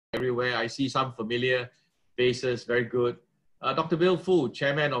everywhere. I see some familiar faces, very good. Dr. Bill Foo,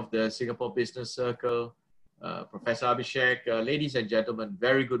 Chairman of the Singapore Business Circle, Professor Abhishek, ladies and gentlemen,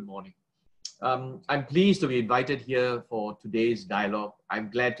 very good morning. I'm pleased to be invited here for today's dialogue. I'm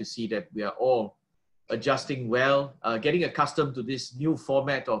glad to see that we are all adjusting well, getting accustomed to this new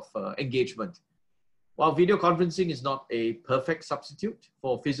format of engagement. While video conferencing is not a perfect substitute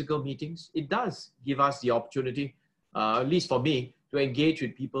for physical meetings, it does give us the opportunity, at least for me, to engage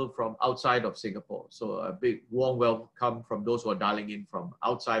with people from outside of Singapore. So a big warm welcome from those who are dialing in from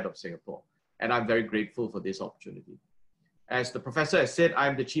outside of Singapore. And I'm very grateful for this opportunity. As the professor has said,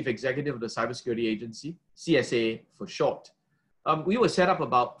 I'm the Chief Executive of the Cybersecurity Agency, CSA for short. We were set up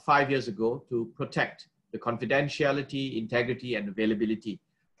about 5 years ago to protect the confidentiality, integrity, and availability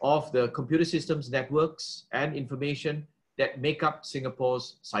of the computer systems, networks, and information that make up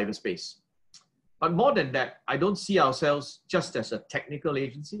Singapore's cyberspace. But more than that, I don't see ourselves just as a technical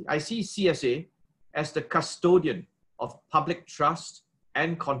agency. I see CSA as the custodian of public trust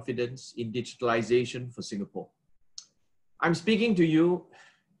and confidence in digitalization for Singapore. I'm speaking to you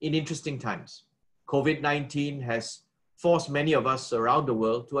in interesting times. COVID-19 has forced many of us around the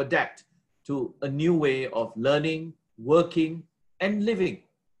world to adapt to a new way of learning, working, and living.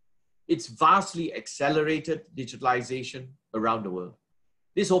 It's vastly accelerated digitalization around the world.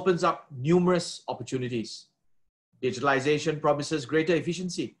 This opens up numerous opportunities. Digitalization promises greater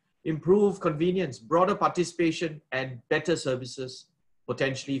efficiency, improved convenience, broader participation, and better services,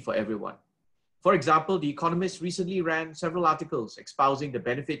 potentially for everyone. For example, The Economist recently ran several articles espousing the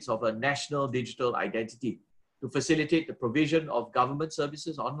benefits of a national digital identity to facilitate the provision of government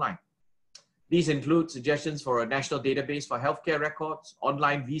services online. These include suggestions for a national database for healthcare records,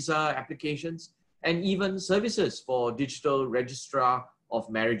 online visa applications, and even services for digital registrar of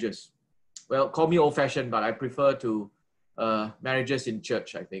marriages. Well, call me old-fashioned, but I prefer to marriages in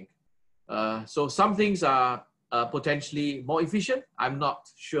church, I think. So some things are potentially more efficient. I'm not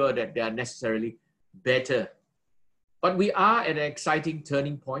sure that they are necessarily better. But we are at an exciting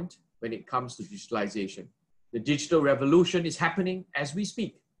turning point when it comes to digitalization. The digital revolution is happening as we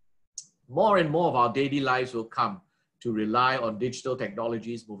speak. More and more of our daily lives will come to rely on digital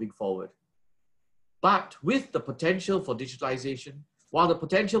technologies moving forward. But with the potential for digitalization, while the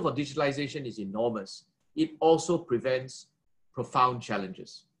potential for digitalization is enormous, it also presents profound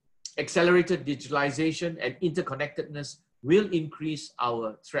challenges. Accelerated digitalization and interconnectedness will increase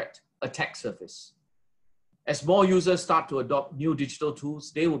our threat attack surface. As more users start to adopt new digital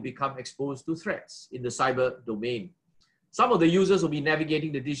tools, they will become exposed to threats in the cyber domain. Some of the users will be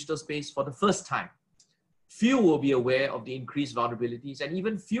navigating the digital space for the first time. Few will be aware of the increased vulnerabilities, and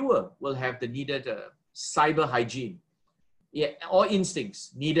even fewer will have the needed cyber hygiene or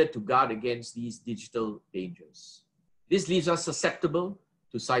instincts needed to guard against these digital dangers. This leaves us susceptible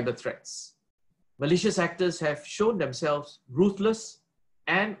to cyber threats. Malicious actors have shown themselves ruthless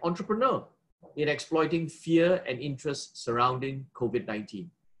and entrepreneurial in exploiting fear and interest surrounding COVID-19.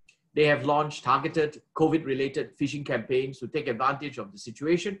 They have launched targeted COVID-related phishing campaigns to take advantage of the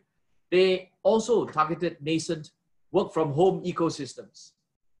situation. They also targeted nascent work-from-home ecosystems.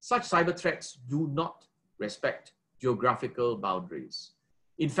 Such cyber threats do not respect geographical boundaries.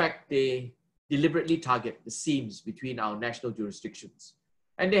 In fact, they deliberately target the seams between our national jurisdictions,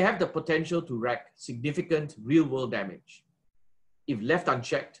 and they have the potential to wreak significant real-world damage. If left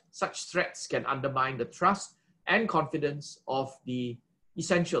unchecked, such threats can undermine the trust and confidence of the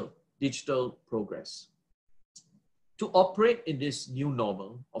essential digital progress. To operate in this new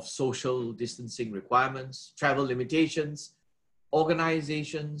normal of social distancing requirements, travel limitations,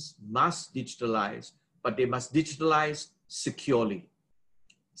 organizations must digitalize, but they must digitalize securely.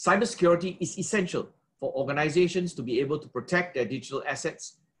 Cybersecurity is essential for organizations to be able to protect their digital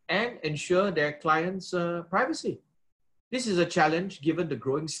assets and ensure their clients' privacy. This is a challenge given the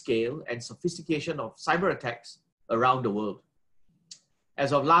growing scale and sophistication of cyber attacks around the world.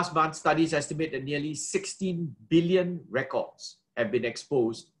 As of last month, studies estimate that nearly 16 billion records have been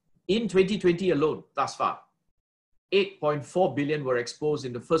exposed in 2020 alone thus far. 8.4 billion were exposed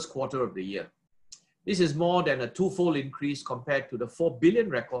in the first quarter of the year. This is more than a twofold increase compared to the 4 billion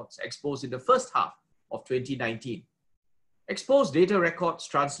records exposed in the first half of 2019. Exposed data records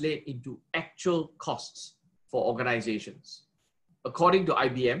translate into actual costs for organizations. According to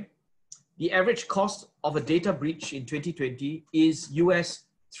IBM, the average cost of a data breach in 2020 is US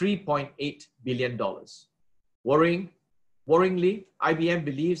 $3.8 billion. Worryingly, IBM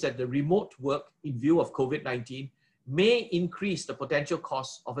believes that the remote work in view of COVID-19 may increase the potential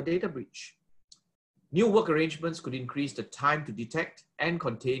cost of a data breach. New work arrangements could increase the time to detect and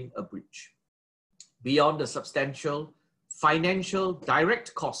contain a breach. Beyond the substantial financial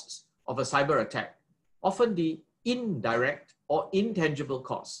direct costs of a cyber attack, often the indirect or intangible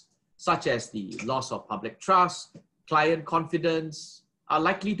costs, such as the loss of public trust, client confidence, are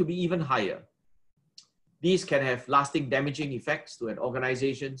likely to be even higher. These can have lasting damaging effects to an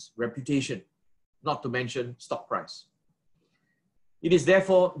organization's reputation, not to mention stock price. It is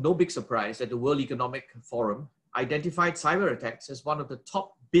therefore no big surprise that the World Economic Forum identified cyber attacks as one of the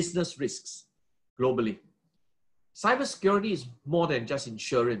top business risks globally. Cybersecurity is more than just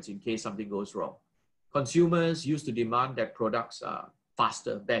insurance in case something goes wrong. Consumers used to demand that products are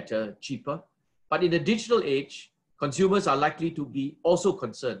faster, better, cheaper. But in the digital age, consumers are likely to be also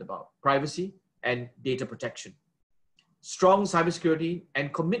concerned about privacy and data protection. Strong cybersecurity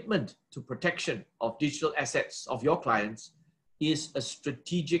and commitment to protection of digital assets of your clients is a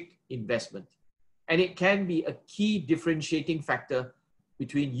strategic investment, and it can be a key differentiating factor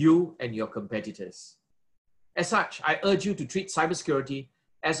between you and your competitors. As such, I urge you to treat cybersecurity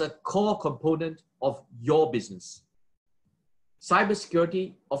as a core component of your business.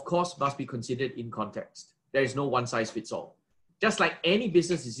 Cybersecurity, of course, must be considered in context. There is no one size fits all. Just like any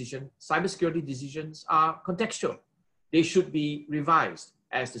business decision, cybersecurity decisions are contextual. They should be revised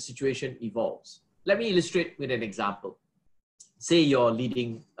as the situation evolves. Let me illustrate with an example. Say you're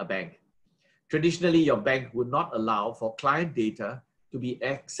leading a bank. Traditionally, your bank would not allow for client data to be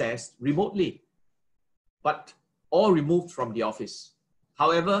accessed remotely, or removed from the office.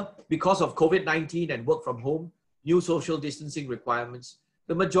 However, because of COVID-19 and work from home, new social distancing requirements,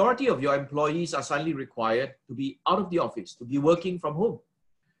 the majority of your employees are suddenly required to be out of the office, to be working from home.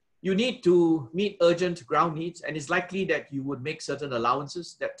 You need to meet urgent ground needs, and it's likely that you would make certain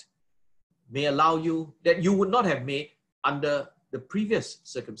allowances that may allow you, that you would not have made under the previous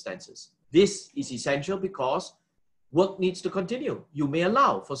circumstances. This is essential because work needs to continue. You may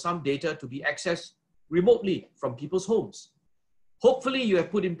allow for some data to be accessed remotely from people's homes. Hopefully you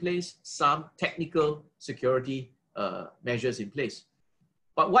have put in place some technical security measures in place.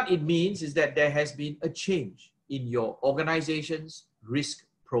 But what it means is that there has been a change in your organization's risk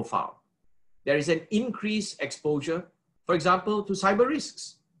profile. There is an increased exposure, for example, to cyber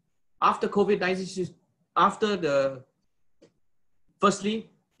risks. After COVID-19, firstly,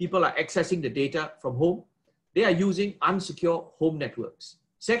 people are accessing the data from home. They are using unsecure home networks.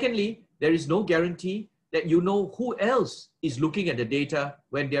 Secondly, there is no guarantee that you know who else is looking at the data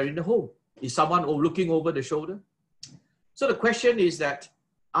when they're in the home. Is someone looking over the shoulder? So the question is that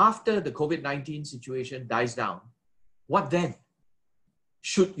after the COVID-19 situation dies down, what then?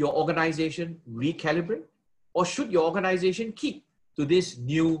 Should your organization recalibrate, or should your organization keep to this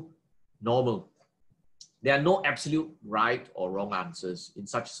new normal? There are no absolute right or wrong answers in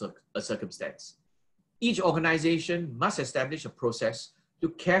such a circumstance. Each organization must establish a process to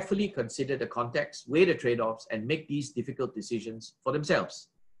carefully consider the context, weigh the trade-offs, and make these difficult decisions for themselves.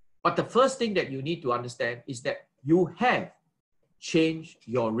 But the first thing that you need to understand is that you have changed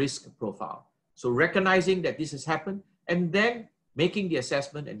your risk profile. So recognizing that this has happened and then making the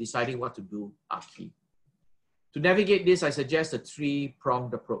assessment and deciding what to do are key. To navigate this, I suggest a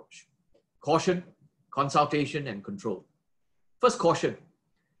three-pronged approach: caution, consultation, and control. First, caution.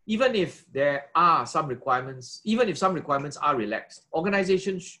 Even if some requirements are relaxed,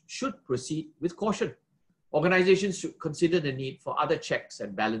 organizations should proceed with caution. Organizations should consider the need for other checks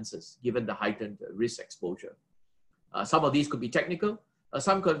and balances given the heightened risk exposure. Some of these could be technical,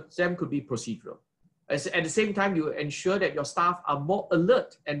 some could be procedural. At the same time, you ensure that your staff are more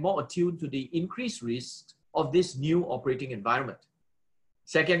alert and more attuned to the increased risks of this new operating environment.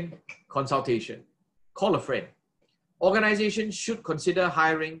 Second, consultation. Call a friend. Organizations should consider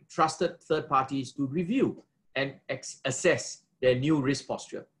hiring trusted third parties to review and assess their new risk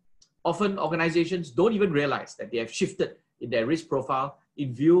posture. Often, organizations don't even realize that they have shifted in their risk profile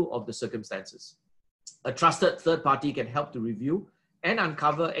in view of the circumstances. A trusted third party can help to review and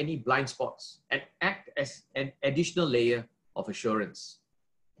uncover any blind spots and act as an additional layer of assurance.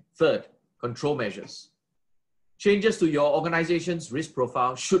 Third, control measures. Changes to your organization's risk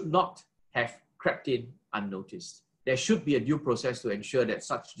profile should not have crept in unnoticed. There should be a due process to ensure that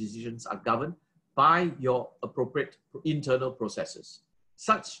such decisions are governed by your appropriate internal processes.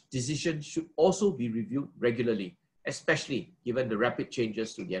 Such decisions should also be reviewed regularly, especially given the rapid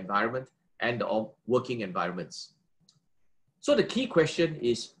changes to the environment and the working environments. So the key question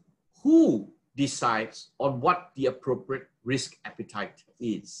is, who decides on what the appropriate risk appetite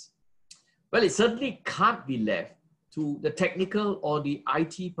is? Well, it certainly can't be left to the technical or the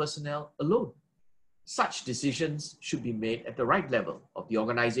IT personnel alone. Such decisions should be made at the right level of the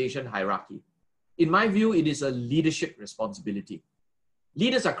organization hierarchy. In my view, it is a leadership responsibility.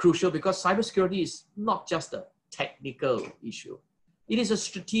 Leaders are crucial because cybersecurity is not just a technical issue. It is a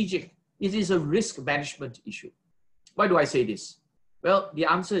strategic, it is a risk management issue. Why do I say this? Well, the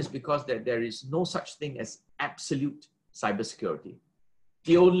answer is because there is no such thing as absolute cybersecurity.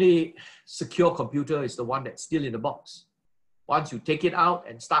 The only secure computer is the one that's still in the box. Once you take it out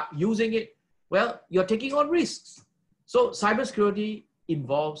and start using it, well, you're taking on risks. So cybersecurity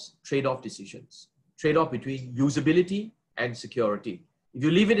involves trade-off decisions, trade-off between usability and security. If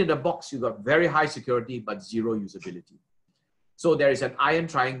you leave it in a box, you've got very high security, but zero usability. So there is an iron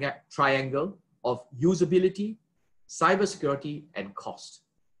triangle of usability, cybersecurity, and cost.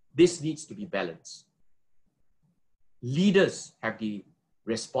 This needs to be balanced. Leaders have the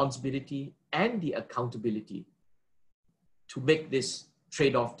responsibility and the accountability to make these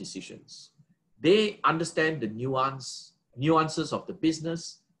trade-off decisions. They understand the nuances of the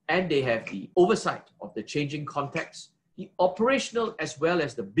business, and they have the oversight of the changing context, the operational as well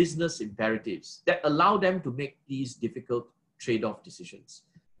as the business imperatives that allow them to make these difficult trade-off decisions.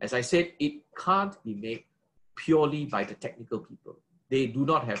 As I said, it can't be made purely by the technical people. They do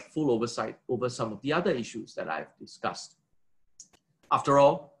not have full oversight over some of the other issues that I've discussed. After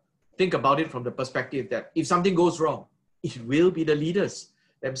all, think about it from the perspective that if something goes wrong, it will be the leaders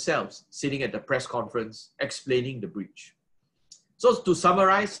themselves sitting at the press conference explaining the breach. So to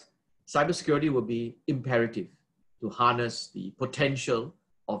summarize, cybersecurity will be imperative to harness the potential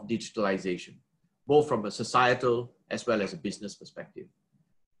of digitalization, both from a societal as well as a business perspective.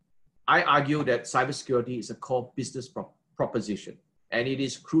 I argue that cybersecurity is a core business proposition, and it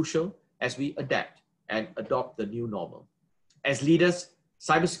is crucial as we adapt and adopt the new normal. As leaders,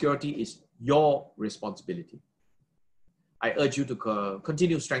 cybersecurity is your responsibility. I urge you to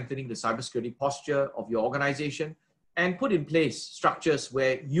continue strengthening the cybersecurity posture of your organization and put in place structures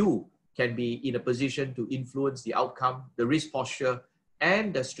where you can be in a position to influence the outcome, the risk posture,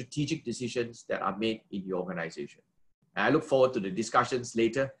 and the strategic decisions that are made in your organization. And I look forward to the discussions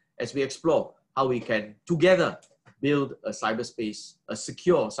later as we explore how we can together build a cyberspace, a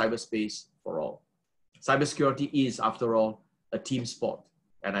secure cyberspace for all. Cybersecurity is, after all, a team sport,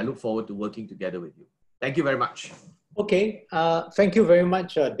 and I look forward to working together with you. Thank you very much. Okay, thank you very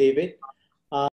much, David.